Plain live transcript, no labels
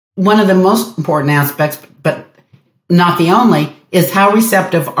one of the most important aspects, but not the only, is how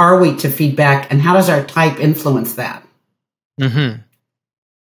receptive are we to feedback and how does our type influence that? Mm-hmm.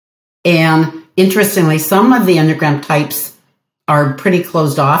 And interestingly, some of the Enneagram types are pretty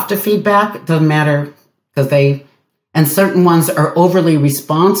closed off to feedback. It doesn't matter because and certain ones are overly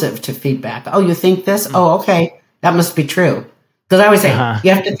responsive to feedback. Oh, you think this? Oh, okay. That must be true. Because I always say, you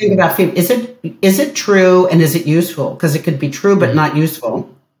have to think about feedback. Is it true and is it useful? Because it could be true but not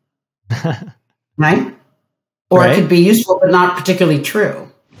useful. Right? Or it could be useful but not particularly true.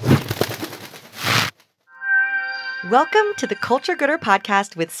 Welcome to the Culture Goodr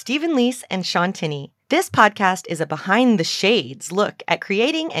podcast with Stephen Leese and Shaun Tinney. This podcast is a behind-the-shades look at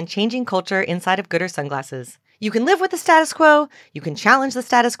creating and changing culture inside of Goodr sunglasses. You can live with the status quo, you can challenge the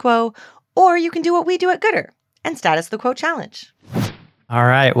status quo, or you can do what we do at Goodr and status the quo challenge. All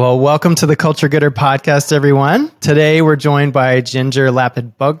right. Well, welcome to the Culture Goodr podcast, everyone. Today, we're joined by Ginger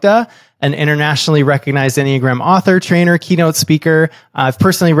Lapid-Bodga, an internationally recognized Enneagram author, trainer, keynote speaker. I've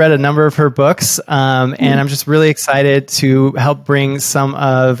personally read a number of her books, and I'm just really excited to help bring some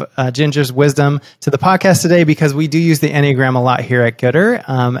of Ginger's wisdom to the podcast today because we do use the Enneagram a lot here at Goodr,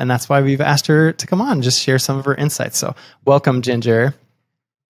 and that's why we've asked her to come on and just share some of her insights. So welcome, Ginger.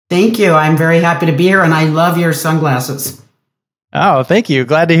 Thank you. I'm very happy to be here, and I love your sunglasses. Oh, thank you.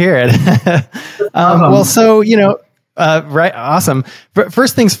 Glad to hear it. Well, so, right. Awesome.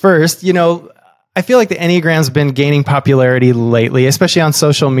 First things first, I feel like the Enneagram's been gaining popularity lately, especially on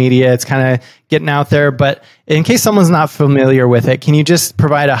social media. It's kind of getting out there. But in case someone's not familiar with it, can you just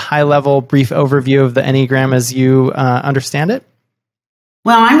provide a high-level, brief overview of the Enneagram as you understand it?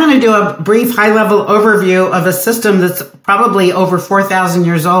 Well, I'm going to do a brief high-level overview of a system that's probably over 4,000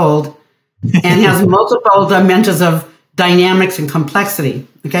 years old and has multiple dimensions of dynamics and complexity.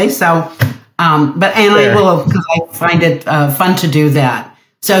 Okay, so, I will, because I find it fun to do that.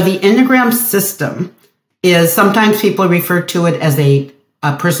 So the Enneagram system is, sometimes people refer to it as a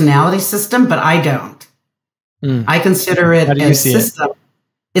personality system, but I don't. I consider it a system.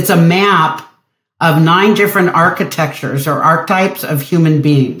 It's a map of 9 different architectures or archetypes of human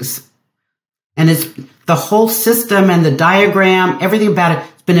beings. And it's the whole system and the diagram, everything about it,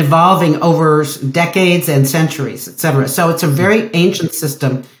 been evolving over decades and centuries, et cetera. So it's a very ancient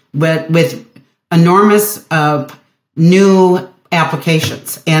system, but with enormous new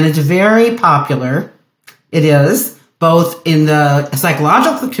applications. And it's very popular. It is both in the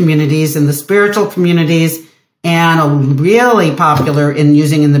psychological communities, in the spiritual communities, and really popular in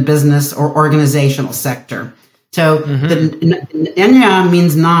using in the business or organizational sector. So the Enneagram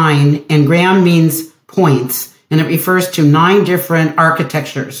means 9 and Gram means points. And it refers to 9 different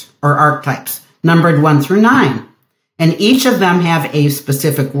architectures or archetypes, numbered 1 through 9. And each of them have a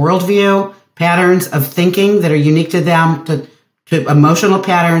specific worldview, patterns of thinking that are unique to them, to emotional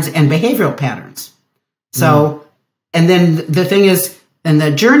patterns and behavioral patterns. So, and then the thing is, and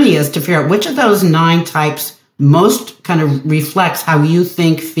the journey is to figure out which of those 9 types most kind of reflects how you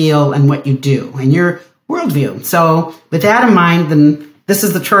think, feel, and what you do, and your worldview. So with that in mind, then this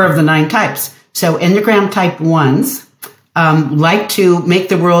is the tour of the 9 types. So Enneagram type 1s like to make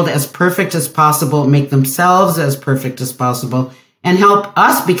the world as perfect as possible, make themselves as perfect as possible, and help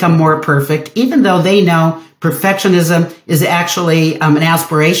us become more perfect, even though they know perfectionism is actually an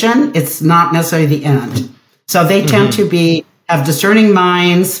aspiration. It's not necessarily the end. So they tend to have discerning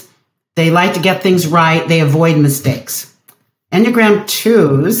minds. They like to get things right. They avoid mistakes. Enneagram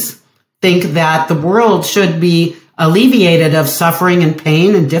 2s think that the world should be alleviated of suffering and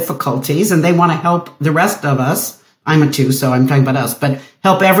pain and difficulties, and they want to help the rest of us. I'm a 2, so I'm talking about us, but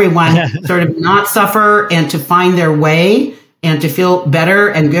help everyone sort of not suffer and to find their way and to feel better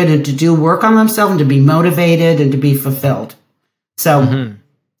and good and to do work on themselves and to be motivated and to be fulfilled. So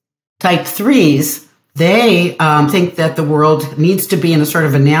type 3s, they think that the world needs to be in a sort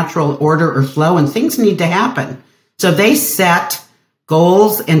of a natural order or flow and things need to happen. So they set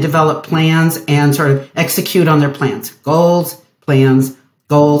goals and develop plans and sort of execute on their plans. Goals, plans,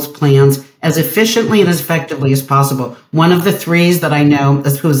 as efficiently and as effectively as possible. One of the 3s that I know,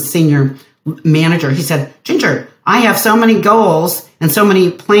 who was a senior manager, he said, Ginger, I have so many goals and so many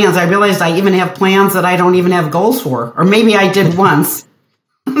plans. I realized I even have plans that I don't even have goals for. Or maybe I did once.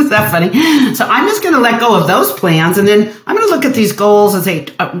 Is that funny? So I'm just going to let go of those plans. And then I'm going to look at these goals and say,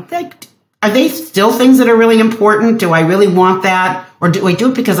 are they still things that are really important? Do I really want that? Or do I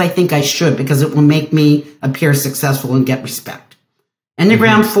do it because I think I should, because it will make me appear successful and get respect?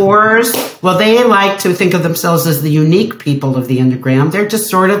 Enneagram 4s, well, they like to think of themselves as the unique people of the Enneagram. They're just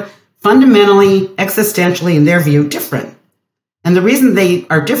sort of fundamentally, existentially, in their view, different. And the reason they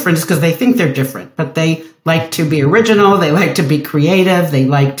are different is because they think they're different, but they like to be original. They like to be creative. They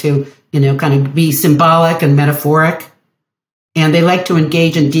like to, kind of be symbolic and metaphoric. And they like to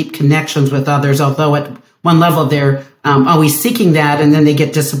engage in deep connections with others, although at one level they're always seeking that, and then they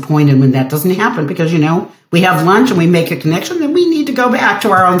get disappointed when that doesn't happen because, we have lunch and we make a connection, and we need to go back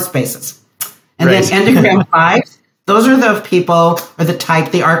to our own spaces. And then Enneagram 5, those are the people, or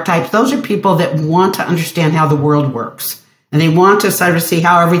the archetypes, those are people that want to understand how the world works. And they want to sort of see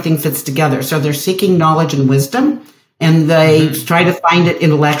how everything fits together. So they're seeking knowledge and wisdom, and they try to find it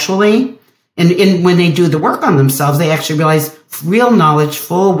intellectually. And when they do the work on themselves, they actually realize real knowledge,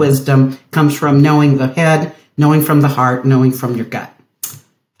 full wisdom comes from knowing the head, knowing from the heart, knowing from your gut.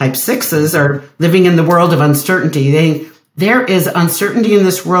 Type 6s are living in the world of uncertainty. There is uncertainty in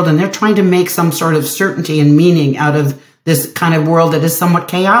this world, and they're trying to make some sort of certainty and meaning out of this kind of world that is somewhat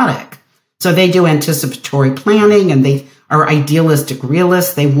chaotic. So they do anticipatory planning, and they are idealistic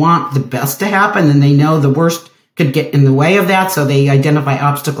realists. They want the best to happen, and they know the worst could get in the way of that, so they identify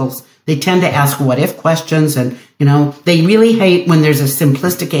obstacles. They tend to ask what-if questions, and, they really hate when there's a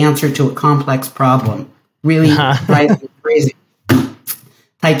simplistic answer to a complex problem. Really drives them crazy.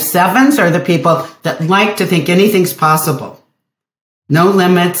 Type 7s are the people that like to think anything's possible. No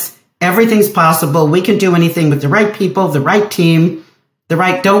limits. Everything's possible. We can do anything with the right people, the right team,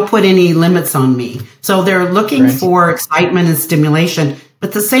 don't put any limits on me. So they're looking for excitement and stimulation, but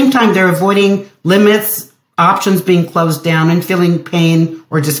at the same time, they're avoiding limits, options being closed down, and feeling pain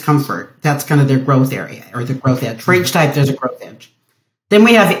or discomfort. That's kind of their growth area or the growth edge. For each type, there's a growth edge. Then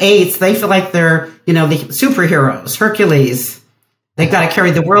we have 8s. They feel like they're, the superheroes, Hercules. They've got to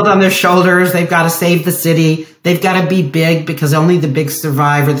carry the world on their shoulders. They've got to save the city. They've got to be big because only the big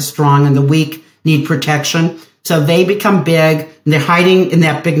survive, or the strong and the weak need protection. So they become big, and they're hiding in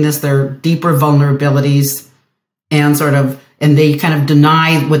that bigness their deeper vulnerabilities, and they kind of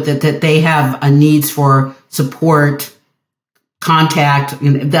deny that they have needs for support, contact.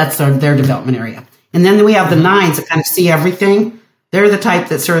 That's their development area. And then we have the 9s that kind of see everything. They're the type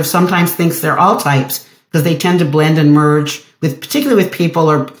that sort of sometimes thinks they're all types because they tend to blend and merge particularly with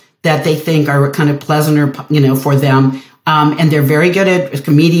people that they think are kind of pleasant for them. And they're very good at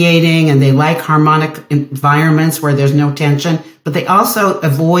mediating, and they like harmonic environments where there's no tension, but they also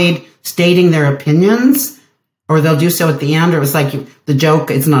avoid stating their opinions, or they'll do so at the end. Or it's like the joke,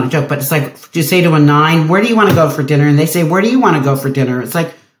 it's not a joke, but it's like you say to a 9, where do you want to go for dinner? And they say, where do you want to go for dinner? It's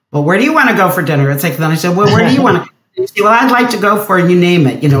like, well, where do you want to go for dinner? It's like, then I said, well, where do you want to? You say, well, I'd like to go for, you name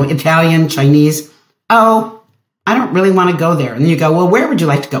it, Italian, Chinese. Oh, I don't really want to go there. And then you go, well, where would you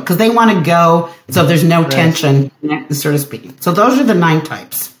like to go? Because they want to go, so there's no tension, so to speak. So those are the 9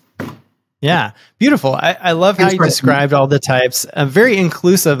 types. Yeah, beautiful. I love how you described all the types. Very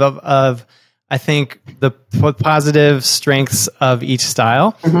inclusive of I think, the positive strengths of each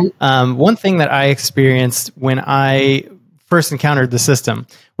style. One thing that I experienced when I first encountered the system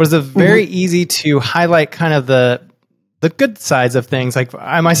was very easy to highlight kind of the good sides of things. Like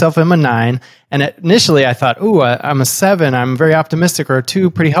I myself am a 9, and initially I thought, "Ooh, I'm a 7. I'm very optimistic," or a 2,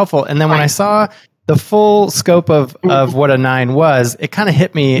 pretty helpful. And then when I saw the full scope of what a 9 was, it kind of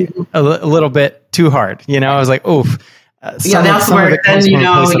hit me a little bit too hard. I was like, "Oof." That's where then you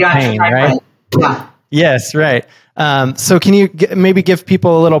got pain, right? Yeah. Yes, right. So can you maybe give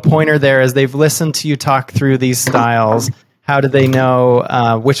people a little pointer there as they've listened to you talk through these styles? How do they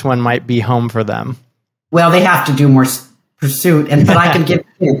know which one might be home for them? Well, they have to do more pursuit, but I can give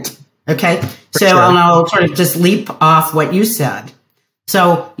a hint. Okay. So I'll sort of just leap off what you said.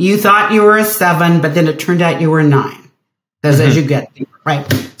 So you thought you were a 7, but then it turned out you were a 9. As you get deeper,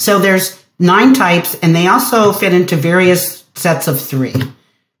 right? So there's 9 types, and they also fit into various sets of 3.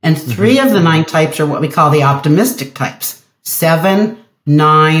 And 3 of the 9 types are what we call the optimistic types: 7,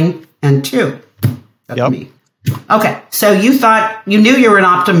 9, and 2. That's me. Okay, so you knew you were an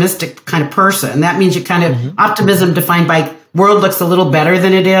optimistic kind of person. That means you kind of, optimism defined by world looks a little better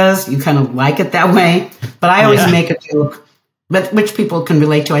than it is. You kind of like it that way. But I always make a joke, which people can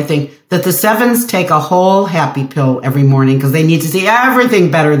relate to, I think, that the 7s take a whole happy pill every morning because they need to see everything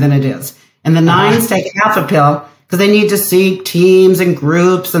better than it is. And the 9s take half a pill because they need to see teams and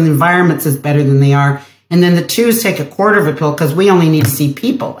groups and environments as better than they are. And then the 2s take a quarter of a pill because we only need to see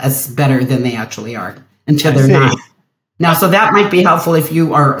people as better than they actually are. Until they're not. Now, so that might be helpful if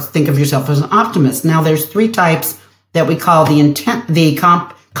you think of yourself as an optimist. Now, there's 3 types that we call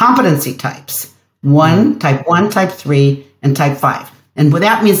competency types. Type 1, type 3, and type 5. And what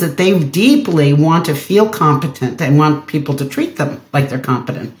that means that they deeply want to feel competent and want people to treat them like they're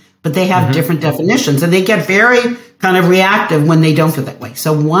competent. But they have different definitions, and they get very kind of reactive when they don't feel that way.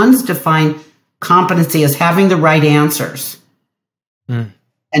 So 1s define competency as having the right answers.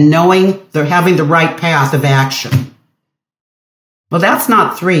 and knowing they're having the right path of action. Well, that's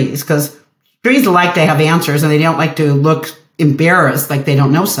not threes, because threes like to have answers and they don't like to look embarrassed like they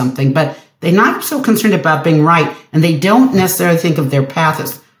don't know something, but they're not so concerned about being right, and they don't necessarily think of their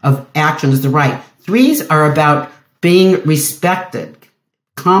path of action as the right. Threes are about being respected.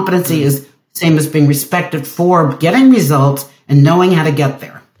 Competency is the same as being respected for getting results and knowing how to get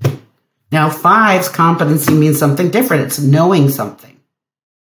there. Now, fives, competency means something different. It's knowing something.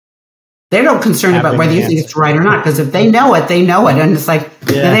 They're not concerned about whether you think it's right or not, because if they know it, they know it. And it's like,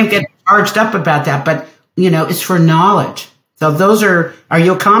 they don't get charged up about that, but, it's for knowledge. So those are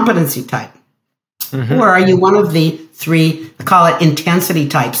you a competency type? Or are you one of the three, I call it intensity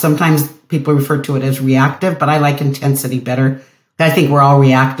types. Sometimes people refer to it as reactive, but I like intensity better. I think we're all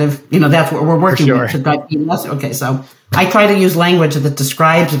reactive. That's what we're working with. Okay, so I try to use language that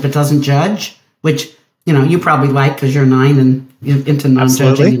describes but doesn't judge, which, you probably like because you're 9 and you're into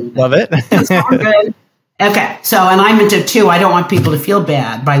non-judging. Love it. Good. Okay, so, and I'm into 2. I don't want people to feel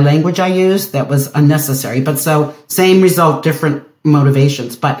bad by language I use. That was unnecessary. But so, same result, different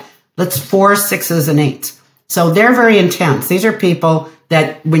motivations. But let's 4, 6s, and 8s. So they're very intense. These are people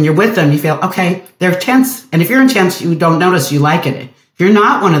that when you're with them, you feel, okay, they're tense. And if you're intense, you don't notice you like it. If you're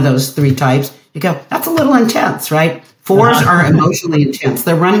not one of those 3 types, you go, that's a little intense, right? 4s are emotionally intense.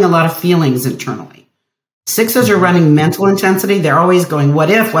 They're running a lot of feelings internally. 6s are running mental intensity. They're always going, what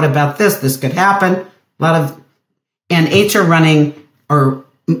if, what about this? This could happen. And 8s are running or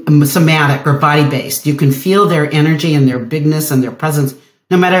somatic or body-based. You can feel their energy and their bigness and their presence,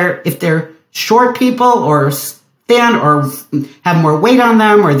 no matter if they're short people or thin or have more weight on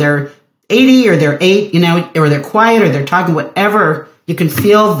them, or they're 80 or they're 8, or they're quiet or they're talking, whatever, you can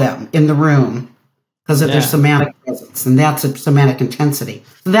feel them in the room because of their somatic presence, and that's a somatic intensity.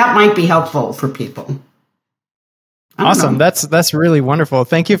 So that might be helpful for people. Awesome. That's really wonderful.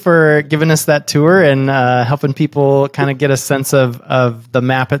 Thank you for giving us that tour and helping people kind of get a sense of the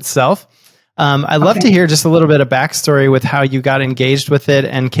map itself. I'd love to hear just a little bit of backstory with how you got engaged with it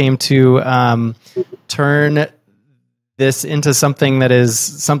and came to turn this into something that is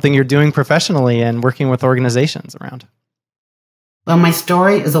something you're doing professionally and working with organizations around. Well, my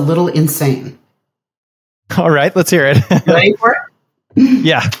story is a little insane. All right, let's hear it. Ready for it?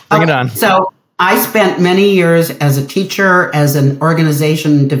 Yeah, bring it on. So I spent many years as a teacher, as an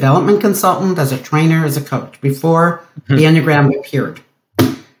organization development consultant, as a trainer, as a coach before the Enneagram appeared.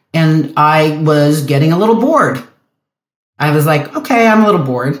 And I was getting a little bored. I was like, okay, I'm a little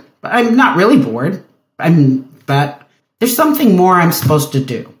bored, but I'm not really bored. But there's something more I'm supposed to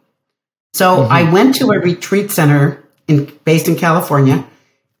do. So I went to a retreat center based in California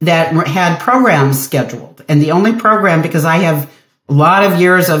that had programs scheduled. And the only program, because I have a lot of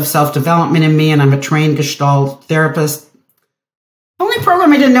years of self-development in me and I'm a trained Gestalt therapist, the only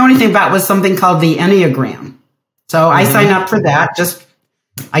program I didn't know anything about was something called the Enneagram. So I signed up for that.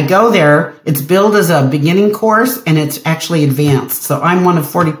 I go there. It's billed as a beginning course and it's actually advanced. So I'm one of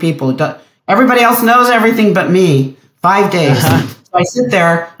 40 people. Everybody else knows everything but me. 5 days. So I sit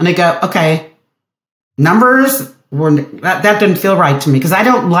there and I go, okay, numbers that didn't feel right to me because I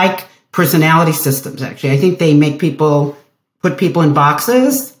don't like personality systems. Actually, I think they make put people in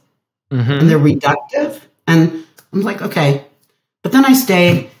boxes and they're reductive. And I'm like, okay, but then I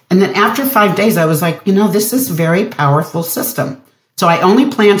stayed. And then after 5 days, I was like, this is a very powerful system. So I only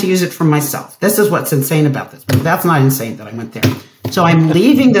plan to use it for myself. This is what's insane about this, but that's not insane that I went there. So I'm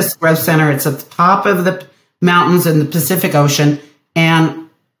leaving this growth center. It's at the top of the mountains in the Pacific Ocean. And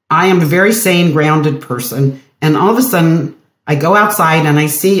I am a very sane, grounded person. And all of a sudden I go outside and I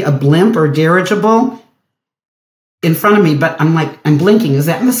see a blimp or dirigible in front of me, but I'm blinking. Is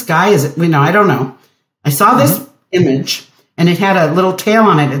that in the sky? Is it, I don't know. I saw this image and it had a little tail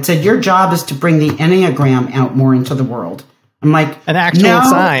on it. It said, your job is to bring the Enneagram out more into the world. I'm like, an actual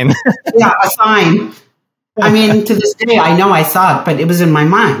sign. Yeah, a sign. I mean, to this day, I know I saw it, but it was in my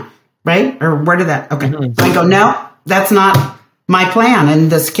mind, right? Or where did that? Okay. So I go, no, that's not my plan.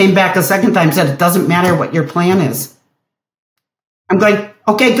 And this came back a second time, said, it doesn't matter what your plan is. I'm going,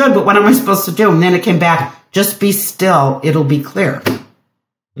 okay, good, but what am I supposed to do? And then it came back, just be still, it'll be clear.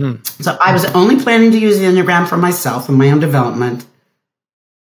 So I was only planning to use the Enneagram for myself and my own development.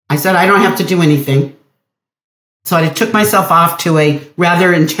 I said, I don't have to do anything. So I took myself off to a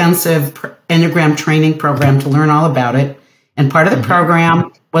rather intensive Enneagram training program to learn all about it. And part of the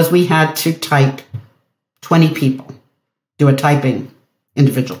program was we had to type 20 people, do a typing,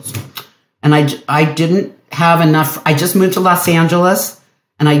 individuals. And I didn't have enough. I just moved to Los Angeles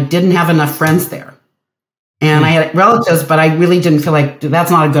and I didn't have enough friends there. And I had relatives, but I really didn't feel like that's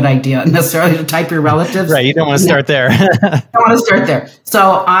not a good idea necessarily to type your relatives. Right. You don't want to start there. I don't want to start there.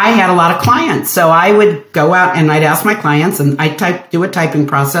 So I had a lot of clients. So I would go out and I'd ask my clients and I'd do a typing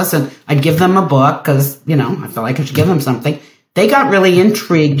process and I'd give them a book because, I felt like I should give them something. They got really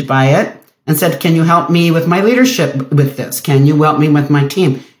intrigued by it and said, can you help me with my leadership with this? Can you help me with my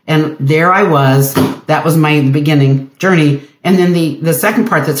team? And there I was. That was my beginning journey. And then the second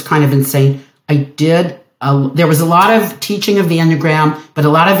part that's kind of insane, there was a lot of teaching of the Enneagram, but a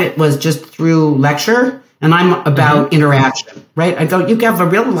lot of it was just through lecture. And I'm about interaction, right? I go, you have a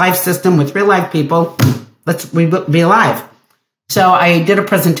real life system with real life people. Let's be alive. So I did a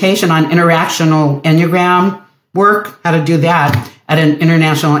presentation on interactional Enneagram work, how to do that at an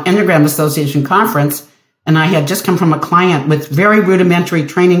International Enneagram Association conference. And I had just come from a client with very rudimentary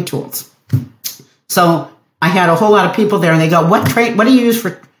training tools. So I had a whole lot of people there and they go, what do you use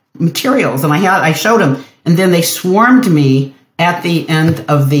for materials? And I showed them. And then they swarmed me at the end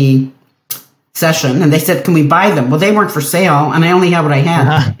of the session and they said, can we buy them? Well, they weren't for sale and I only had what I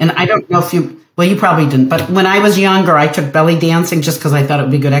had. And I don't know if you probably didn't, but when I was younger, I took belly dancing just because I thought it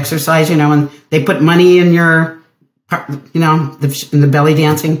would be good exercise, and they put money in your, in the belly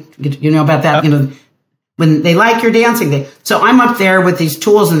dancing, you know about that, when they like your dancing. So I'm up there with these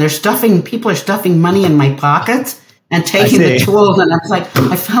tools and people are stuffing money in my pockets and taking the tools. And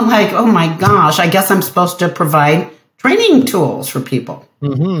I felt like, oh my gosh, I guess I'm supposed to provide training tools for people.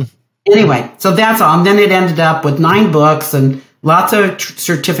 Mm-hmm. Anyway, so that's all. And then it ended up with 9 books and lots of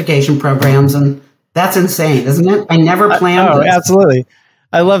certification programs. And that's insane, isn't it? I never planned this. Absolutely.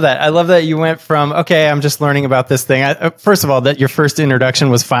 I love that. I love that you went from, okay, I'm just learning about this thing. First of all, that your first introduction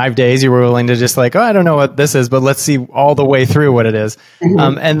was 5 days. You were willing to just like, I don't know what this is, but let's see all the way through what it is.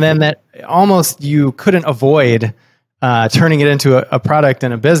 Mm-hmm. And then that almost you couldn't avoid turning it into a product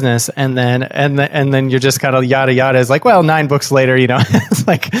and a business. And then you're just kind of yada yada is like, well, 9 books later, it's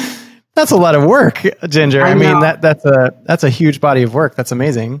like, that's a lot of work, Ginger. I mean, that's a huge body of work. That's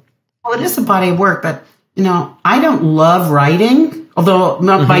amazing. Well, it is a body of work, but I don't love writing. Although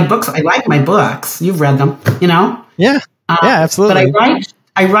my books, I like my books. You've read them, Yeah, yeah, absolutely. But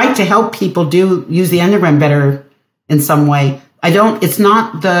I write to help people use the Enneagram better in some way. I don't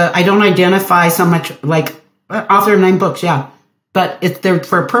identify so much like author of 9 books, yeah, but they're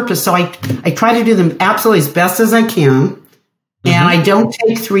for a purpose. So I try to do them absolutely as best as I can. And I don't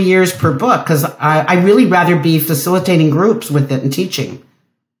take 3 years per book because I really rather be facilitating groups with it and teaching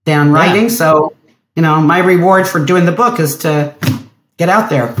than writing. So, my reward for doing the book is to get out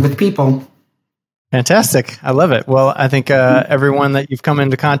there with people. Fantastic. I love it. Well, I think everyone that you've come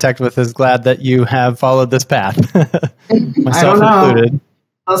into contact with is glad that you have followed this path. Myself included.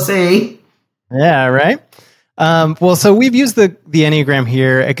 I'll see. Yeah, right. Well, so we've used the Enneagram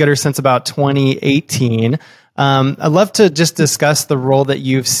here at goodr since about 2018. I'd love to just discuss the role that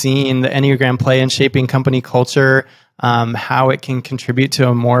you've seen the Enneagram play in shaping company culture, how it can contribute to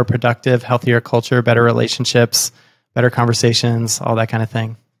a more productive, healthier culture, better relationships, better conversations, all that kind of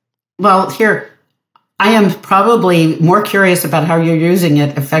thing. Well, here, I am probably more curious about how you're using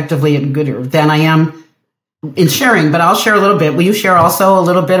it effectively at goodr than I am in sharing, but I'll share a little bit. Will you share also a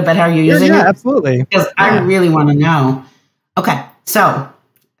little bit about how you're using it? Yeah, absolutely. Because I really want to know. Okay, so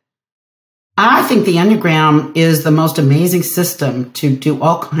I think the Enneagram is the most amazing system to do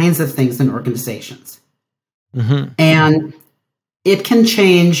all kinds of things in organizations. Mm-hmm. And it can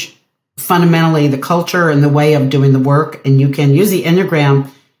change fundamentally the culture and the way of doing the work. And you can use the Enneagram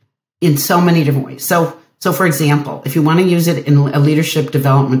in so many different ways. So for example, if you want to use it in a leadership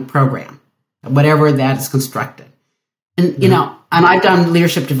development program, whatever that is constructed, and, and I've done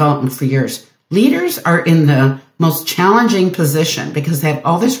leadership development for years, leaders are in the most challenging position because they have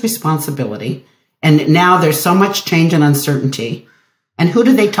all this responsibility. And now there's so much change and uncertainty. And who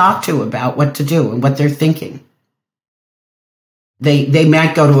do they talk to about what to do and what they're thinking? They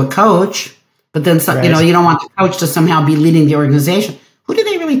might go to a coach, but then you don't want the coach to somehow be leading the organization. Who do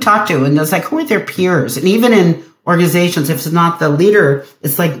they really talk to? And it's like, who are their peers? And even in organizations, if it's not the leader,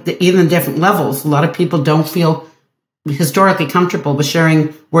 it's like even different levels. A lot of people don't feel historically comfortable with sharing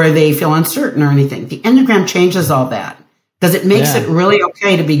where they feel uncertain or anything. The Enneagram changes all that because it makes it really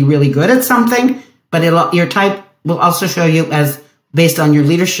okay to be really good at something, but your type will also show you as based on your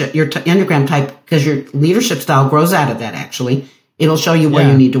leadership, your Enneagram type, because your leadership style grows out of that actually. It'll show you where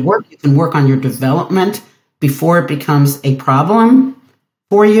you need to work. You can work on your development before it becomes a problem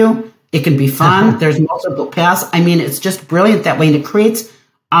for you. It can be fun. There's multiple paths. I mean, it's just brilliant that way. And it creates,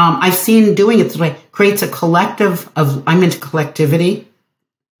 I've seen doing it this way, creates a collective of, I'm into collectivity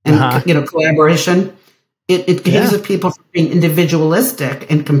and, collaboration. It gives people from being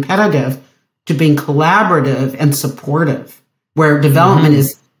individualistic and competitive to being collaborative and supportive, where development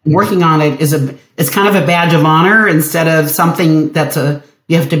is working on it it's kind of a badge of honor instead of something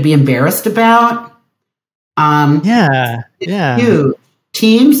you have to be embarrassed about. It's huge.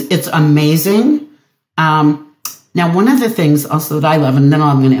 Teams, it's amazing. Now, one of the things also that I love, and then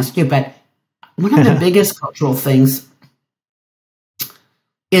I'm going to ask you, but one of the biggest cultural things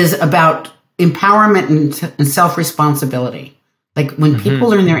is about empowerment and self-responsibility. Like when people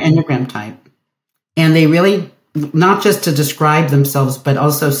learn their Enneagram type, and they really, not just to describe themselves, but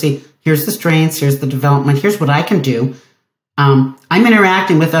also see, here's the strengths, here's the development, here's what I can do. I'm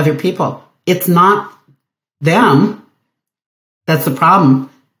interacting with other people. It's not them that's the problem.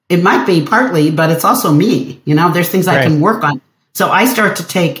 It might be partly, but it's also me. There's things I can work on. So I start to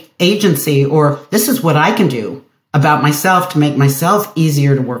take agency, or this is what I can do about myself to make myself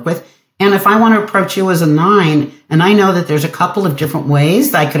easier to work with. And if I want to approach you as a 9, and I know that there's a couple of different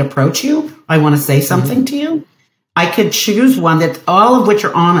ways that I could approach you, I want to say something to you, I could choose one that all of which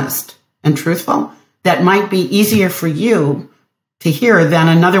are honest and truthful, that might be easier for you to hear than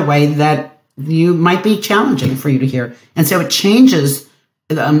another way that you might be challenging for you to hear. And so it changes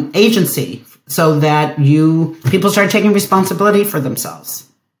agency so that people start taking responsibility for themselves.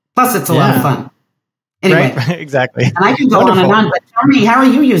 Plus, it's a lot of fun. Anyway, right, exactly. And I can go on and on, but tell me, how are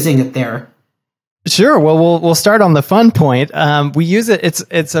you using it there? Sure. Well, we'll start on the fun point. We use it.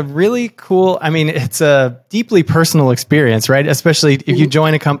 It's a really cool. I mean, it's a deeply personal experience, right? Especially if you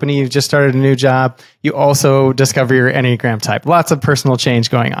join a company, you've just started a new job, you also discover your Enneagram type. Lots of personal change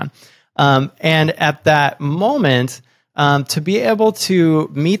going on, and at that moment, to be able to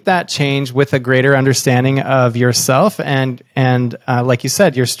meet that change with a greater understanding of yourself and like you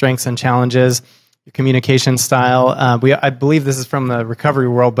said, your strengths and challenges, your communication style. I believe this is from the recovery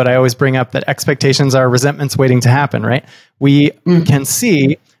world, but I always bring up that expectations are resentments waiting to happen, right? We can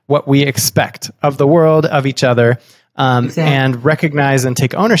see what we expect of the world, of each other, and recognize and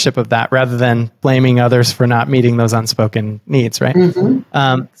take ownership of that rather than blaming others for not meeting those unspoken needs, right?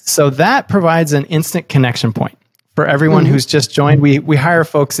 So that provides an instant connection point. For everyone who's just joined, we hire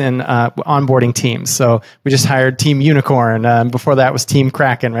folks in onboarding teams. So we just hired Team Unicorn. Before that was Team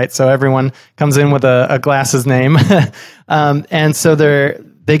Kraken, right? So everyone comes in with a glasses name. And so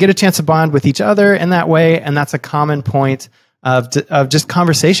they get a chance to bond with each other in that way. And that's a common point of just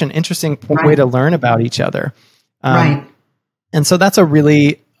conversation, interesting way to learn about each other. And so that's a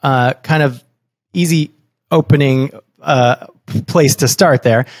really kind of easy opening place to start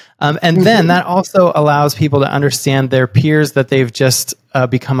there. And then that also allows people to understand their peers that they've just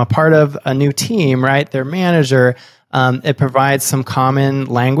become a part of, a new team, right? Their manager. It provides some common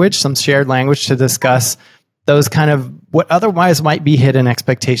language, some shared language to discuss those kind of what otherwise might be hidden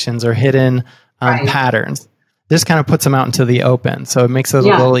expectations or hidden patterns. This kind of puts them out into the open. So it makes it a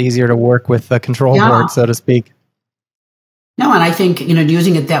little easier to work with the control board, so to speak. No, and I think,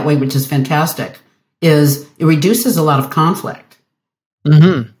 using it that way, which is fantastic, is it reduces a lot of conflict.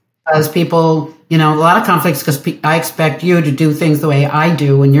 Because people, a lot of conflicts because I expect you to do things the way I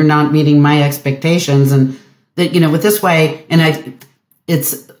do and you're not meeting my expectations. And that, with this way, and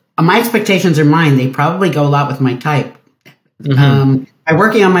it's my expectations are mine. They probably go a lot with my type. By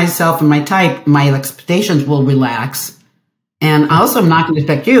working on myself and my type, my expectations will relax. And I also am not going to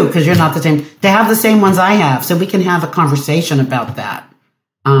expect you, because you're not the same, to have the same ones I have. So we can have a conversation about that.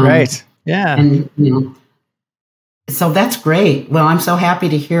 Right. Yeah. And, so that's great. Well, I'm so happy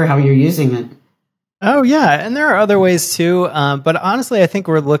to hear how you're using it. Oh, yeah. And there are other ways too. But honestly, I think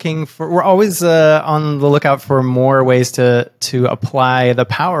we're always on the lookout for more ways to apply the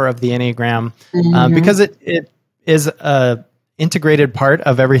power of the Enneagram because it is a integrated part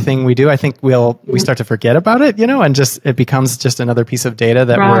of everything we do. I think we start to forget about it, and it becomes just another piece of data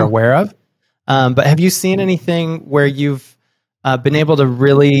that we're aware of. But have you seen anything where you've been able to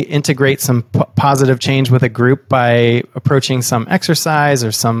really integrate some positive change with a group by approaching some exercise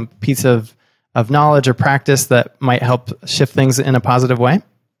or some piece of knowledge or practice that might help shift things in a positive way?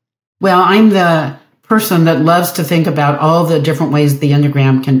 Well, I'm the person that loves to think about all the different ways the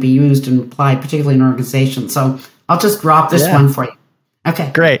Enneagram can be used and applied, particularly in organizations. So I'll just drop this one for you.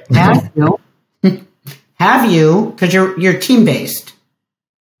 Okay. Great. Have you, because you're team-based.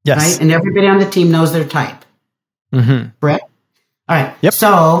 Yes. Right? And everybody on the team knows their type. Correct? All right. Yep.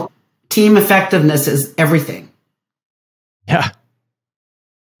 So team effectiveness is everything. Yeah.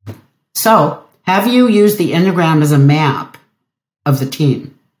 So have you used the Enneagram as a map of the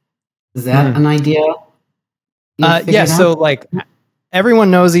team? Is that an idea? Yeah. So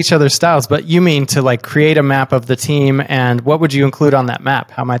everyone knows each other's styles, but you mean to create a map of the team, and what would you include on that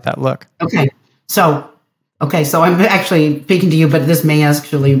map? How might that look? Okay. So Okay, so I'm actually speaking to you, but this may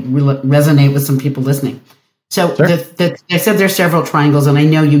actually resonate with some people listening. So Sure. I said there's several triangles, and I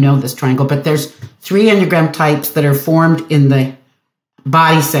know you know this triangle, but there's 3 Enneagram types that are formed in the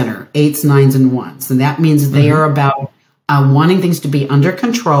body center, 8s, 9s, and 1s. And that means they are about wanting things to be under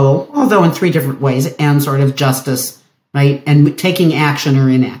control, although in 3 different ways, and sort of justice, right? And taking action or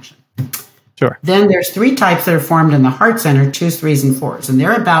inaction. Sure. Then there's 3 types that are formed in the heart center, 2s, 3s, and 4s. And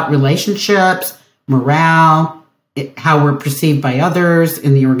they're about relationships, morale, how we're perceived by others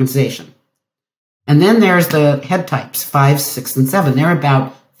in the organization. And then there's the head types, 5, 6, and 7. They're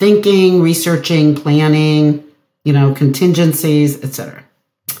about thinking, researching, planning, contingencies, etc.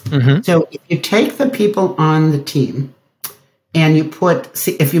 So if you take the people on the team and you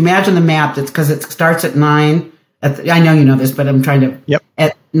if you imagine the map, it's because it starts at 9. I know you know this, but I'm trying to. Yep.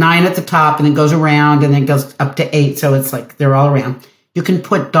 At 9 at the top, and then goes around, and then goes up to 8. So it's like they're all around. You can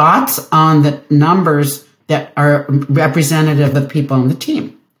put dots on the numbers that are representative of people on the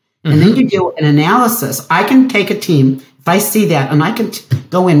team. And then you do an analysis. I can take a team, if I see that, and I can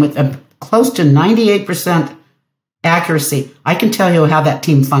go in with a close to 98% accuracy, I can tell you how that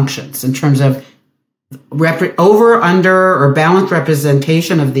team functions in terms of over, under, or balanced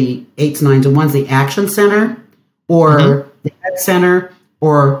representation of the 8s, 9s, and 1s, the action center, or the head center,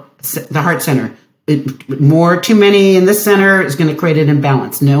 or the heart center. Too many in this center is going to create an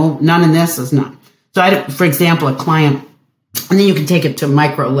imbalance. No, none in this is not. So I had, for example, a client, and then you can take it to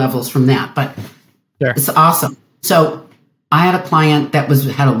micro levels from that, but It's awesome. So I had a client that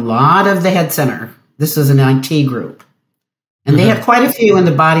had a lot of the head center. This was an IT group. And they had quite a few in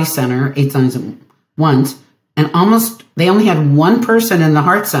the body center, 8s, 9s, and 1s, and they only had one person in the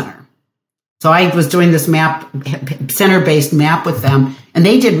heart center. So I was doing this center-based map with them, and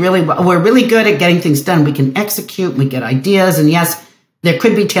they did really well. We're really good at getting things done. We can execute, we get ideas, and yes, there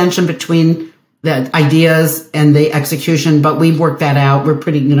could be tension between the ideas and the execution, but we worked that out. We're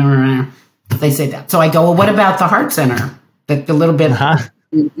pretty, they say that. So I go, well, what about the heart center? The little bit,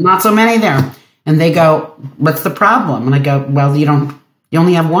 not so many there. And they go, what's the problem? And I go, well, you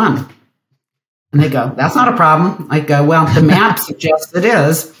only have one. And they go, that's not a problem. I go, well, the map suggests it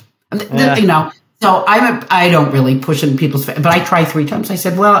is. So I don't really push in people's face, but I try 3 times. I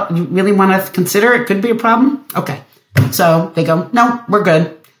said, well, you really want to consider it could be a problem? Okay. So they go, no, we're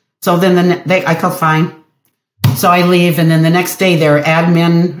good. So then I go, fine. So I leave, and then the next day their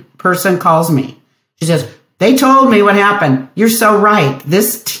admin person calls me. She says, they told me what happened. You're so right.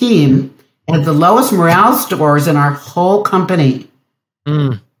 This team had the lowest morale scores in our whole company.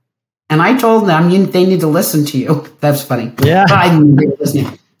 And I told them they need to listen to you. That's funny. Yeah. But I didn't really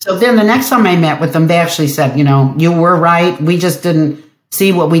listen. So then the next time I met with them, they actually said, you were right. We just didn't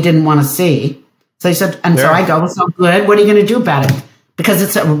see what we didn't want to see. So they said, and so I go, well, so good. What are you going to do about it? Because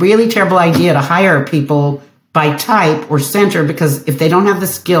it's a really terrible idea to hire people by type or center, because if they don't have the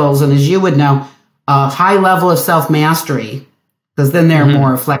skills, and as you would know, a high level of self-mastery, because then they're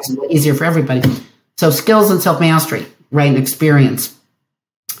more flexible, easier for everybody. So skills and self-mastery, right, and experience.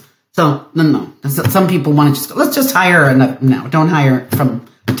 So, no. Some people want to just go, let's just hire. No, don't hire from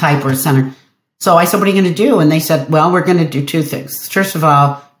type or center. So I said, what are you going to do? And they said, well, we're going to do 2 things. First of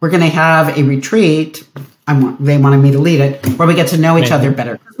all, we're going to have a retreat. They wanted me to lead it, where we get to know each other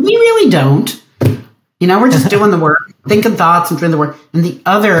better. We really don't. We're just doing the work, thinking thoughts and doing the work. And the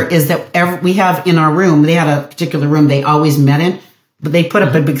other is that we have in our room, they had a particular room they always met in, but they put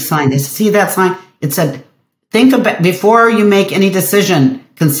up a big sign. They said, see that sign? It said, think about, before you make any decision,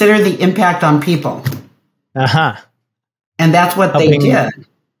 consider the impact on people. And that's what they did.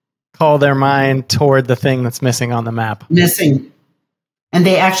 Call their mind toward the thing that's missing on the map. And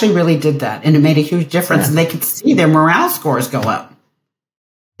they actually really did that. And it made a huge difference. And they could see their morale scores go up.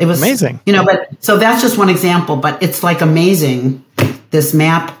 It was amazing. But so that's just one example, but it's like amazing, this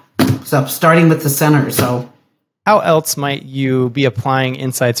map. So starting with the center. So how else might you be applying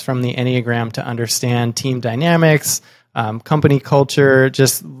insights from the Enneagram to understand team dynamics, company culture,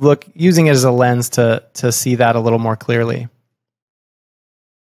 just using it as a lens to see that a little more clearly?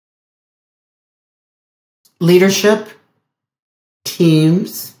 Leadership,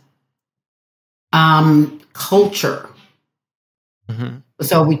 teams, culture.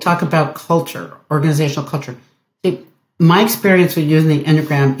 So we talk about culture, organizational culture. See, my experience with using the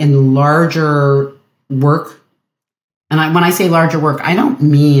Enneagram in larger work, and when I say larger work, I don't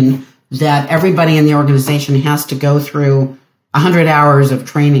mean that everybody in the organization has to go through 100 hours of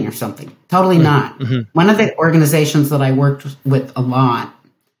training or something. Totally not. One of the organizations that I worked with a lot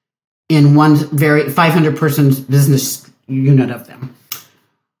in one 500-person business unit of them,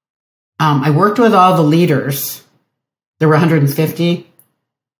 I worked with all the leaders. There were 150.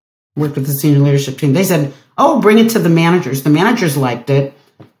 Worked with the senior leadership team. They said, oh, bring it to the managers. The managers liked it.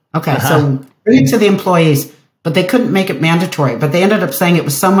 Okay, so bring it to the employees, but they couldn't make it mandatory. But they ended up saying it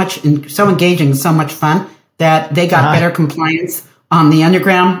was so engaging, so much fun that they got better compliance on the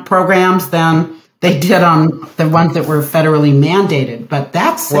Enneagram programs than they did on the ones that were federally mandated. But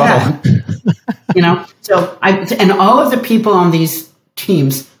that said, and all of the people on these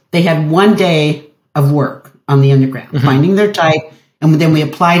teams, they had 1 day of work on the Enneagram, finding their type, and then we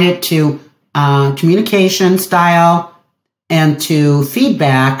applied it to communication style and to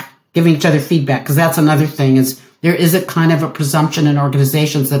feedback, giving each other feedback, because that's another thing is there is a kind of a presumption in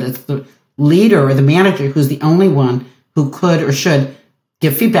organizations that it's the leader or the manager who's the only one who could or should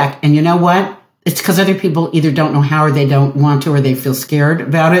give feedback. And you know what? It's because other people either don't know how or they don't want to or they feel scared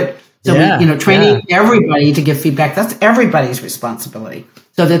about it. So, training everybody to give feedback, that's everybody's responsibility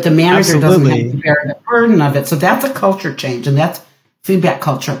so that the manager doesn't have to bear the burden of it. So that's a culture change, and that's feedback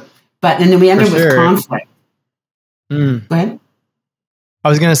culture. And then we ended with conflict. Go ahead. I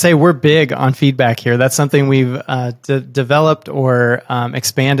was going to say we're big on feedback here. That's something we've developed or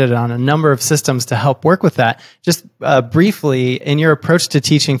expanded on a number of systems to help work with that. Just briefly, in your approach to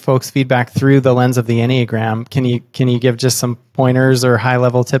teaching folks feedback through the lens of the Enneagram, can you give just some pointers or high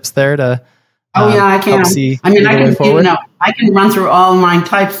level tips there to? I can. I can run through all 9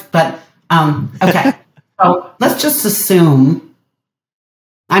 types, but okay. So let's just assume.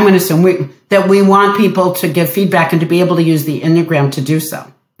 I'm going to assume that we want people to give feedback and to be able to use the Enneagram to do so,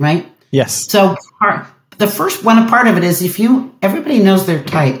 right? Yes. So the first one part of it is everybody knows their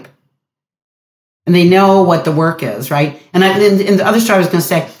type and they know what the work is, right? And in the other story, I was going to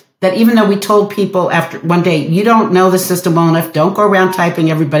say that even though we told people after one day, you don't know the system well enough, don't go around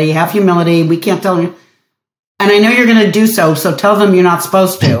typing everybody, have humility, we can't tell you. And I know you're going to do so tell them you're not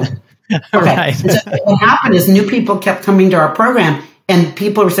supposed to. Okay. Right. So what happened is new people kept coming to our program. And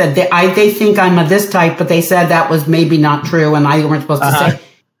people said, they think I'm of this type, but they said that was maybe not true, and I weren't supposed to say.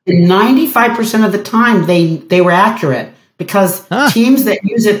 And 95% of the time, they were accurate because teams that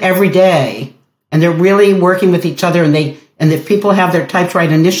use it every day, and they're really working with each other, and if people have their types right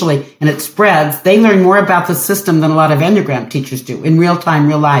initially, and it spreads, they learn more about the system than a lot of Enneagram teachers do in real time,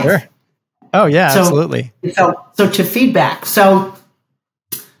 real life. Sure. Oh, yeah, absolutely. So to feedback. So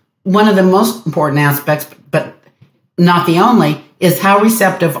one of the most important aspects, but not the only, is how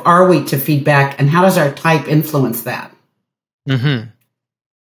receptive are we to feedback and how does our type influence that?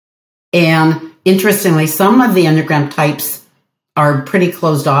 And interestingly, some of the Enneagram types are pretty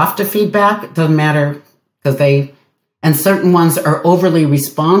closed off to feedback. It doesn't matter and certain ones are overly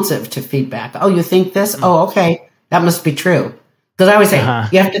responsive to feedback. Oh, you think this? Oh, okay. That must be true. Because I always say,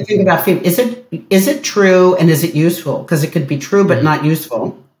 you have to think about feedback. Is it true and is it useful? Because it could be true but not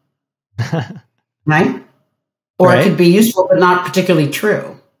useful. Right? Or it could be useful, but not particularly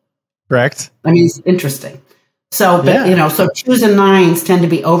true. Correct. I mean, it's interesting. So, so 2s and 9s tend to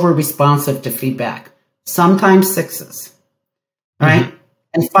be over responsive to feedback. Sometimes 6s, right?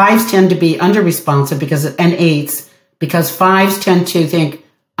 And 5s tend to be under responsive and 8s, because 5s tend to think,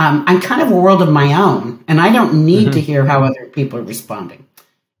 I'm kind of a world of my own, and I don't need to hear how other people are responding.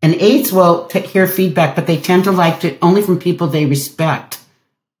 And 8s will hear feedback, but they tend to like it only from people they respect.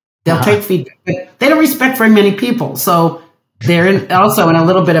 They'll take feedback, but they don't respect very many people. So they're also in a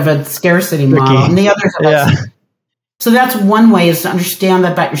little bit of a scarcity model. And the others are So that's one way, is to understand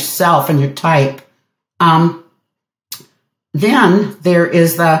that about yourself and your type. Then there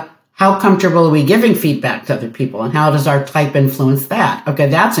is how comfortable are we giving feedback to other people, and how does our type influence that? Okay,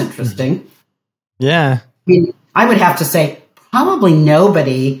 that's interesting. Yeah. I mean, I would have to say probably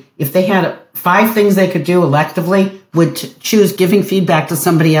nobody, if they had 5 things they could do electively, would choose giving feedback to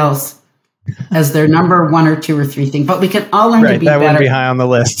somebody else as their number 1 or 2 or 3 thing. But we can all learn to be better. That would be high on the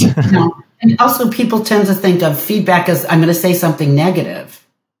list. And also people tend to think of feedback as, I'm going to say something negative.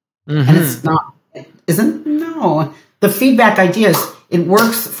 And it's not, no. The feedback idea is it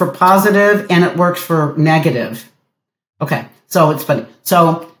works for positive and it works for negative. Okay. So it's funny.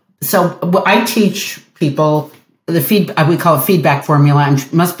 So I teach people we call it feedback formula.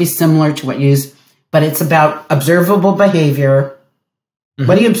 It must be similar to what you use, but it's about observable behavior.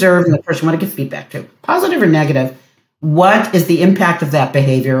 What do you observe in the person you want to give feedback to? Positive or negative? What is the impact of that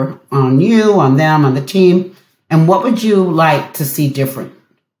behavior on you, on them, on the team? And what would you like to see different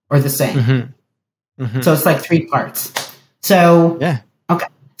or the same? So it's like 3 parts. So, okay.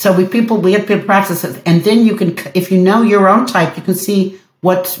 So we have people practice it. And then you can, if you know your own type, you can see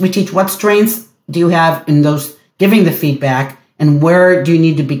we teach what strengths do you have in those giving the feedback, and where do you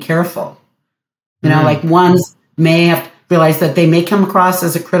need to be careful? Like ones may have to realize that they may come across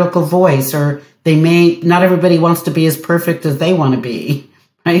as a critical voice, or not everybody wants to be as perfect as they want to be.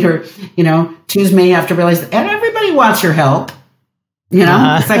 right? Or, twos may have to realize that everybody wants your help.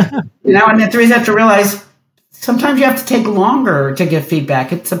 It's like, and then threes have to realize sometimes you have to take longer to give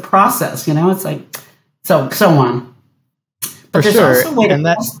feedback. It's a process, it's like, so on. But For there's sure. also a way and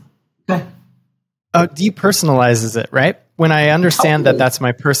that depersonalizes it, right? When I understand that that's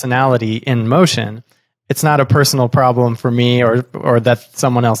my personality in motion, it's not a personal problem for me or that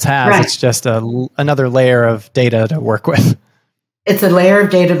someone else has. Right. It's just another layer of data to work with. It's a layer of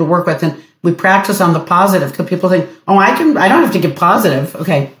data to work with. And we practice on the positive because people think, I don't have to give positive.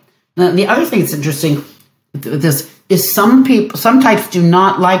 Okay. Now, the other thing that's interesting with this is some types do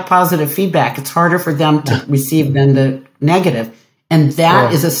not like positive feedback. It's harder for them to receive than the negative. And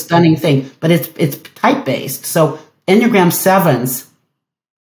that is a stunning thing, but it's type based. So Enneagram 7s,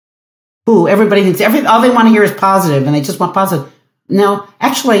 everybody thinks all they want to hear is positive and they just want positive. No,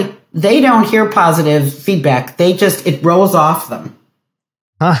 actually, they don't hear positive feedback. It rolls off them.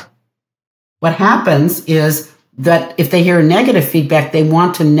 What happens is that if they hear negative feedback, they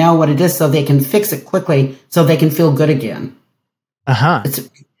want to know what it is so they can fix it quickly so they can feel good again.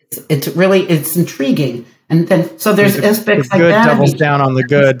 It's really intriguing. And then, so there's aspects like that. The good doubles down on the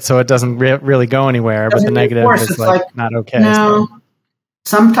good, so it doesn't really go anywhere, but the negative is like not okay. No,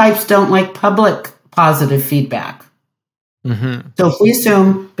 some types don't like public positive feedback. So if we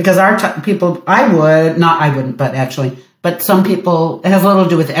assume, because our people, but some people, it has a little to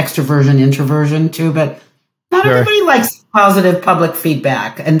do with extroversion, introversion too, but not everybody likes positive public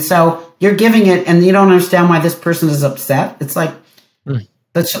feedback. And so you're giving it and you don't understand why this person is upset. It's like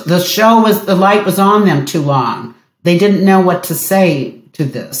the light was on them too long. They didn't know what to say to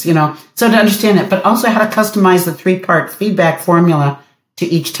this, So to understand it, but also how to customize the 3-part feedback formula to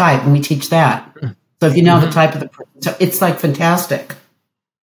each type. And we teach that. So if you know the type of the person, so it's like fantastic.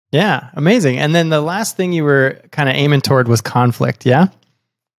 Yeah, amazing. And then the last thing you were kind of aiming toward was conflict, yeah?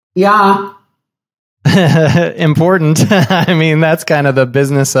 Yeah. Important. I mean, that's kind of the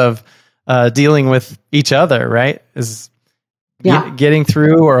business of dealing with each other, right? Is getting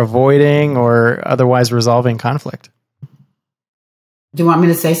through or avoiding or otherwise resolving conflict. Do you want me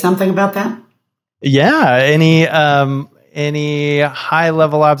to say something about that? Yeah. Any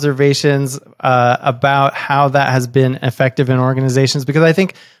high-level observations about how that has been effective in organizations? Because I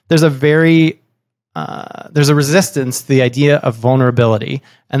think there's a resistance to the idea of vulnerability,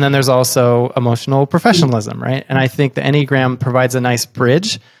 and then there's also emotional professionalism, right? And I think the Enneagram provides a nice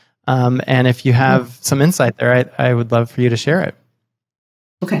bridge. And if you have some insight there, I would love for you to share it.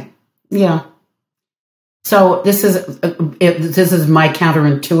 Okay. Yeah. So this is my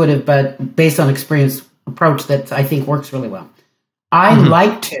counterintuitive, but based on experience approach that I think works really well. I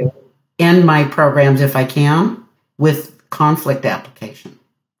like to end my programs, if I can, with conflict application.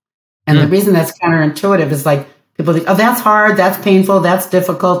 And the reason that's counterintuitive is like people think, that's hard, that's painful, that's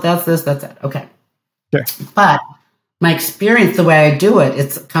difficult, that's this, that's that. Okay. Sure. But my experience, the way I do it,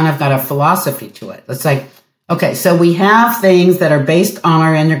 it's kind of got a philosophy to it. It's like, okay, so we have things that are based on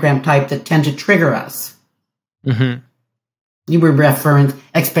our Enneagram type that tend to trigger us. You were referring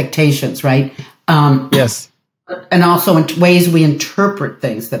expectations, right? Yes. And also in ways we interpret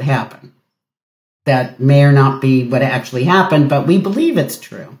things that happen that may or not be what actually happened, but we believe it's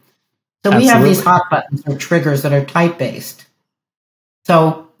true. So we have these hot buttons or triggers that are type-based.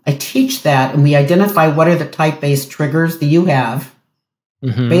 So I teach that, and we identify what are the type-based triggers that you have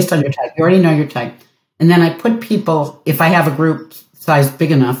based on your type. You already know your type. And then I put people, if I have a group size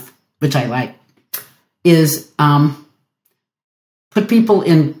big enough, which I like, is put people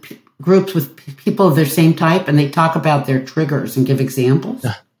in groups with people of their same type, and they talk about their triggers and give examples.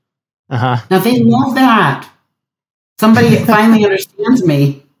 Now, they love that. Somebody finally understands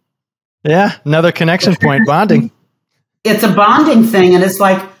me. Yeah, another connection point, bonding. It's a bonding thing, and it's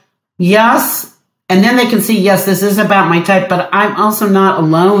like, yes, and then they can see, yes, this is about my type, but I'm also not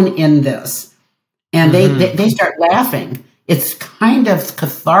alone in this. And they start laughing. It's kind of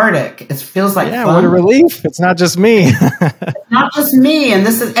cathartic. It feels like fun. What a relief. It's not just me. It's not just me. And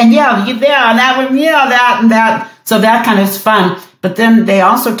this is, and that one, that and that. So that kind of is fun. But then they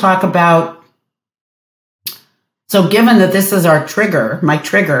also talk about, so given that this is our trigger, my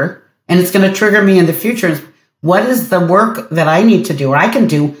trigger, and it's going to trigger me in the future, what is the work that I need to do or I can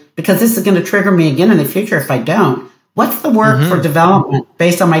do, because this is going to trigger me again in the future if I don't. What's the work for development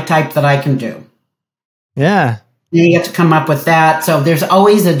based on my type that I can do? Yeah. You get to come up with that. So there's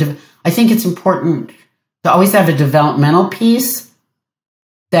always I think it's important to always have a developmental piece,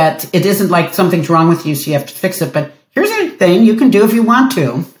 that it isn't like something's wrong with you, so you have to fix it. But here's a thing you can do if you want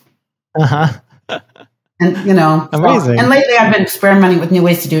to. And, amazing. And lately I've been experimenting with new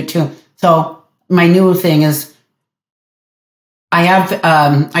ways to do it too. So my new thing is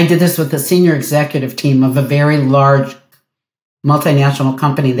I did this with the senior executive team of a very large multinational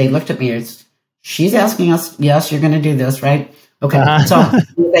company. They looked at me as, she's asking us, yes, you're going to do this, right? Okay. So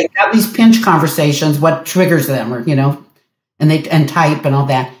they got these pinch conversations, what triggers them, or, and type and all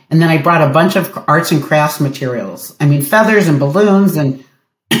that. And then I brought a bunch of arts and crafts materials. I mean, feathers and balloons and,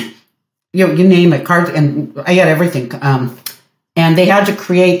 you name it, cards, and I had everything. And they had to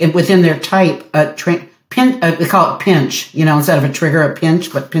create within their type they call it pinch, instead of a trigger, a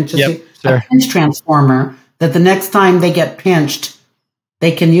pinch, what pinches you. Sure. A pinch transformer, that the next time they get pinched,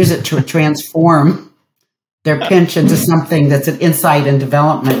 they can use it to transform their pinch into something that's an insight and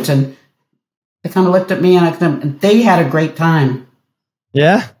development. And they kind of looked at me and they had a great time.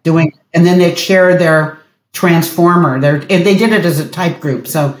 Yeah. And then they'd share their transformer. They did it as a type group,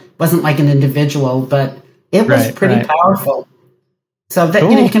 so it wasn't like an individual, but it was pretty powerful. So that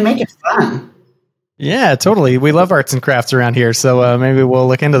you can make it fun. Yeah, totally. We love arts and crafts around here, so maybe we'll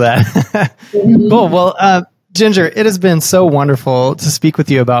look into that. Cool. Well, Ginger, it has been so wonderful to speak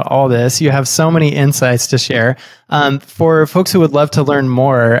with you about all this. You have so many insights to share. For folks who would love to learn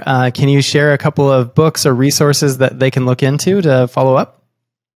more, can you share a couple of books or resources that they can look into to follow up?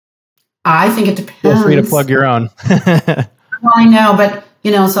 I think it depends. Feel free to plug your own. Well, I know, but,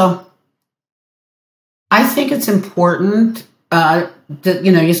 so I think it's important that,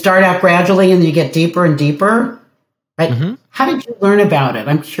 you start out gradually and you get deeper and deeper. Right? Mm-hmm. How did you learn about it?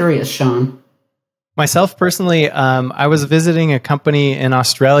 I'm curious, Shaun. Myself personally, I was visiting a company in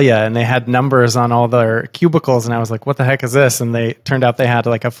Australia and they had numbers on all their cubicles, and I was like, what the heck is this? And they turned out they had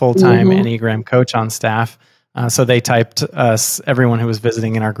like a full-time Enneagram coach on staff. So they typed everyone who was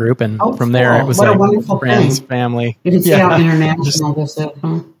visiting in our group, and from there it was what like friends, family. You can see how international this is,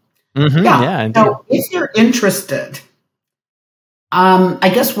 huh? Mm-hmm, yeah. So if you're interested,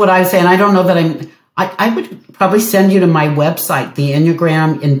 I guess what I say, and I don't know that I would probably send you to my website, the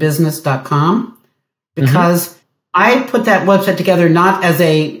enneagraminbusiness.com, because I put that website together not as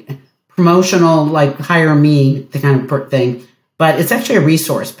a promotional, like hire me, the kind of thing, but it's actually a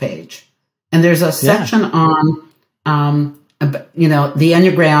resource page. And there's a section on, the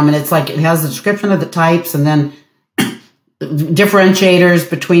Enneagram, and it's like, it has the description of the types and then differentiators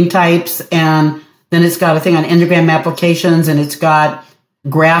between types. And then it's got a thing on Enneagram applications, and it's got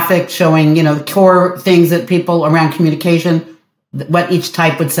graphics showing, the core things that people around communication, what each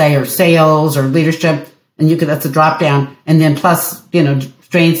type would say, or sales or leadership. And that's a drop down. And then plus,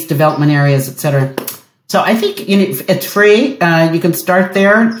 strengths, development areas, et cetera. So I think it's free. You can start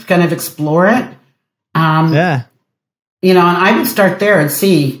there, kind of explore it. And I would start there and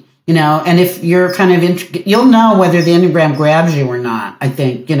see, and if you're kind of you'll know whether the Enneagram grabs you or not. I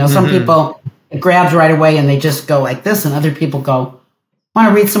think, some people, it grabs right away and they just go like this, and other people go, want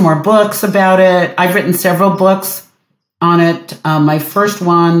to read some more books about it. I've written several books on it. My first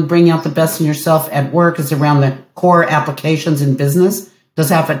one, Bring Out the Best in Yourself at Work, is around the core applications in business. Does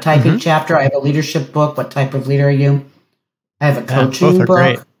have a typing chapter. I have a leadership book. What type of leader are you? I have a coaching book.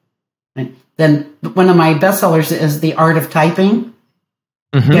 Great. Then one of my bestsellers is The Art of Typing.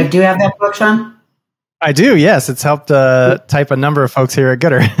 Do you have that book, Shaun? I do, yes. It's helped type a number of folks here at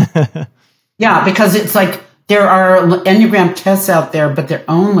Goodr. Yeah, because it's like there are Enneagram tests out there, but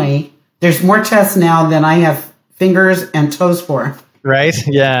there's more tests now than I have fingers and toes for. Right?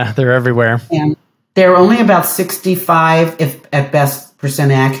 Yeah, they're everywhere. And they're only about 65, if at best, %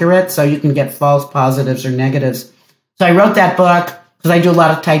 accurate, so you can get false positives or negatives. So I wrote that book because I do a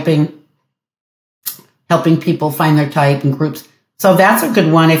lot of typing, helping people find their type in groups. So that's a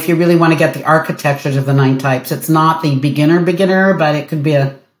good one if you really want to get the architectures of the 9 types. It's not the beginner, but it could be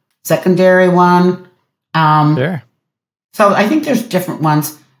a secondary one. Sure. So I think there's different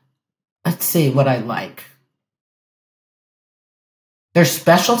ones. Let's see what I like. There's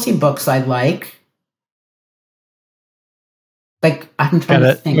specialty books I like. I'm trying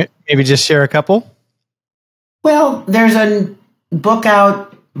to think. Maybe just share a couple? Well, there's a book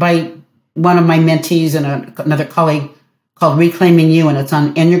out by one of my mentees and another colleague called Reclaiming You, and it's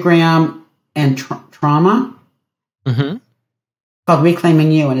on Enneagram and trauma. Called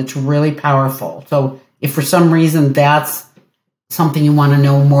Reclaiming You, and it's really powerful. So if for some reason that's something you want to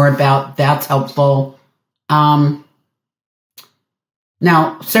know more about, that's helpful.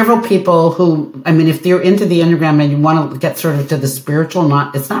 Now, several people who, if you're into the Enneagram and you want to get sort of to the spiritual,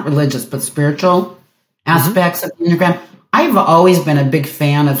 it's not religious, but spiritual aspects of the Enneagram, I've always been a big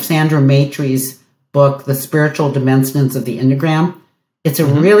fan of Sandra Maitre's book, The Spiritual Dimensions of the Enneagram. It's a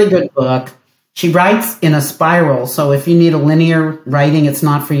really good book. She writes in a spiral, so if you need a linear writing, it's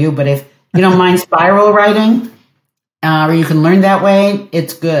not for you, but if you don't mind spiral writing, or you can learn that way,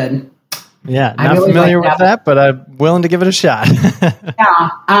 it's good. Yeah, I not really familiar like with that, but I'm willing to give it a shot. Yeah.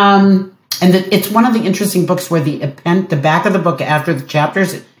 And it's one of the interesting books where the back of the book after the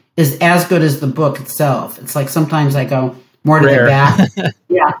chapters is as good as the book itself. It's like sometimes I go more to Rare. the back.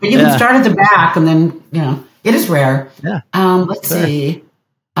 Yeah. But you can start at the back and then, it is rare. Yeah. Let's see.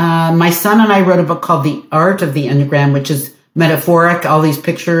 My son and I wrote a book called The Art of the Enneagram, which is metaphoric, all these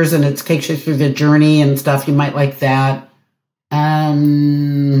pictures, and it takes you through the journey and stuff. You might like that.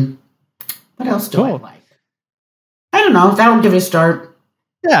 What else do I like? I don't know. That will give it a start.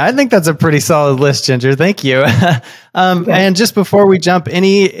 Yeah, I think that's a pretty solid list, Ginger. Thank you. And just before we jump,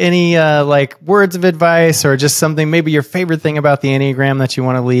 any like words of advice or just something, maybe your favorite thing about the Enneagram that you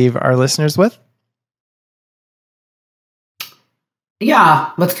want to leave our listeners with?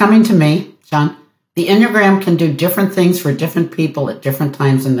 Yeah, what's coming to me, Shaun? The Enneagram can do different things for different people at different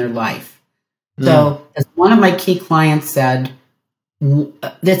times in their life. So, as one of my key clients said,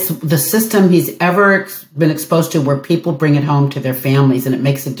 it's the system he's ever been exposed to where people bring it home to their families and it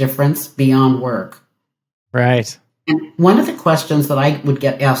makes a difference beyond work. Right. And one of the questions that I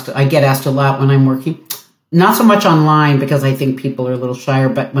get asked a lot when I'm working, not so much online because I think people are a little shyer,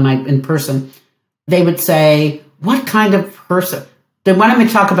 but when I'm in person, they would say, what kind of person? They wanted me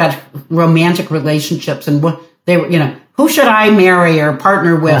to talk about romantic relationships and what they were, who should I marry or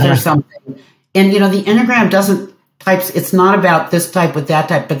partner with or something. And, the Enneagram doesn't it's not about this type with that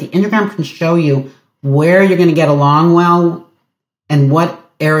type, but the Enneagram can show you where you're going to get along well and what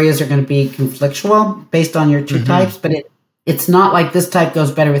areas are going to be conflictual based on your two types. But it's not like this type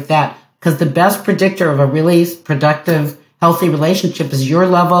goes better with that, because the best predictor of a really productive, healthy relationship is your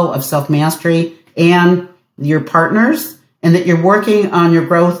level of self-mastery and your partner's, and that you're working on your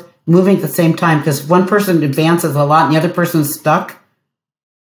growth, moving at the same time. Because if one person advances a lot and the other person's stuck,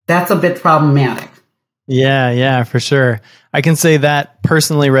 that's a bit problematic. Yeah, for sure. I can say that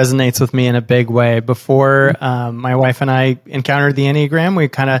personally resonates with me in a big way. Before my wife and I encountered the Enneagram, we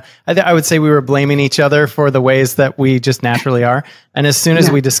I would say we were blaming each other for the ways that we just naturally are. And as soon as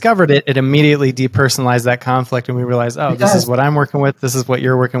we discovered it, it immediately depersonalized that conflict. And we realized, this is what I'm working with. This is what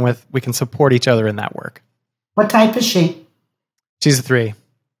you're working with. We can support each other in that work. What type is she? She's a 3.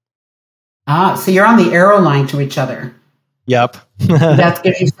 So you're on the arrow line to each other. Yep. That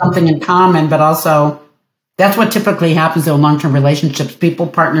gives you something in common, but also that's what typically happens in long-term relationships. People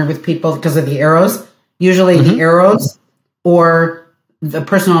partner with people because of the arrows, usually the arrows or the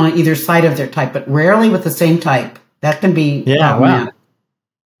person on either side of their type, but rarely with the same type. That can be problematic.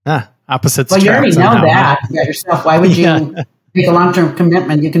 Wow. Opposites. Well, you already know that about yourself. Why would you make a long-term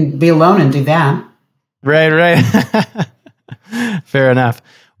commitment? You can be alone and do that. Right. Fair enough.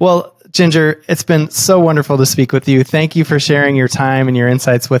 Well, Ginger, it's been so wonderful to speak with you. Thank you for sharing your time and your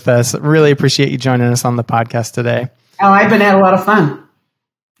insights with us. Really appreciate you joining us on the podcast today. Oh, I've had a lot of fun.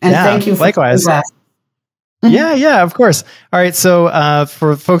 And thank you for likewise. Yeah, of course. All right. So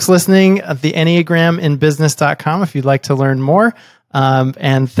for folks listening, the EnneagramInBusiness.com if you'd like to learn more.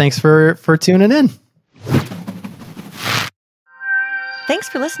 And thanks for tuning in. Thanks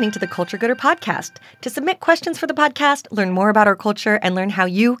for listening to the Culture Goodr podcast. To submit questions for the podcast, learn more about our culture, and learn how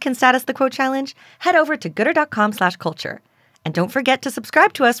you can status the quote challenge, head over to goodr.com/culture. And don't forget to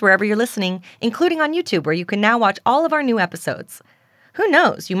subscribe to us wherever you're listening, including on YouTube, where you can now watch all of our new episodes. Who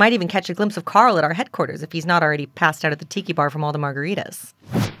knows? You might even catch a glimpse of Carl at our headquarters if he's not already passed out at the tiki bar from all the margaritas.